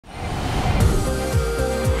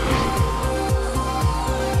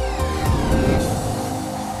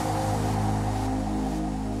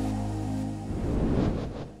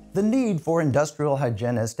the need for industrial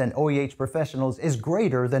hygienists and OEH professionals is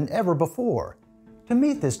greater than ever before. To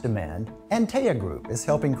meet this demand, Antea Group is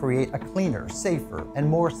helping create a cleaner, safer, and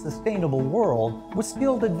more sustainable world with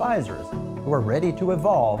skilled advisors who are ready to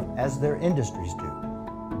evolve as their industries do.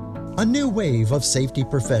 A new wave of safety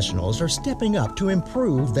professionals are stepping up to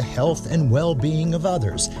improve the health and well-being of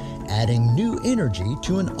others, adding new energy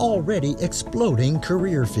to an already exploding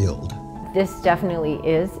career field. This definitely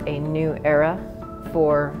is a new era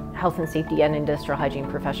for health and safety and industrial hygiene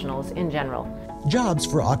professionals in general. Jobs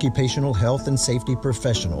for occupational health and safety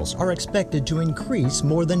professionals are expected to increase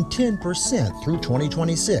more than 10% through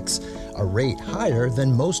 2026, a rate higher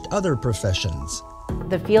than most other professions.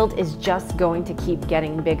 The field is just going to keep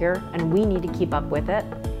getting bigger, and we need to keep up with it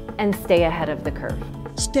and stay ahead of the curve.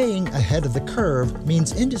 Staying ahead of the curve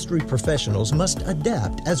means industry professionals must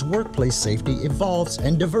adapt as workplace safety evolves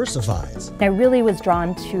and diversifies. I really was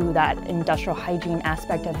drawn to that industrial hygiene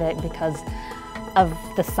aspect of it because of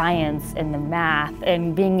the science and the math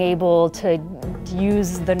and being able to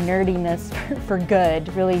use the nerdiness for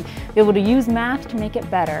good, really be able to use math to make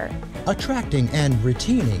it better. Attracting and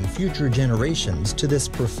retaining future generations to this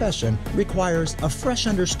profession requires a fresh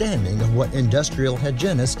understanding of what industrial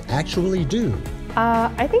hygienists actually do.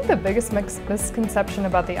 I think the biggest misconception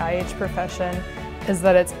about the IH profession is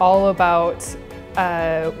that it's all about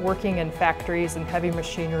working in factories and heavy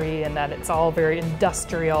machinery and that it's all very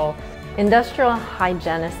industrial. Industrial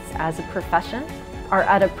hygienists as a profession are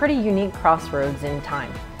at a pretty unique crossroads in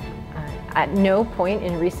time. At no point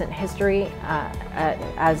in recent history,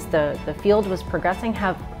 as the field was progressing,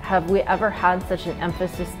 have we ever had such an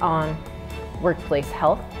emphasis on workplace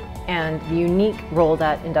health and the unique role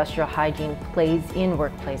that industrial hygiene plays in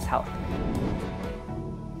workplace health.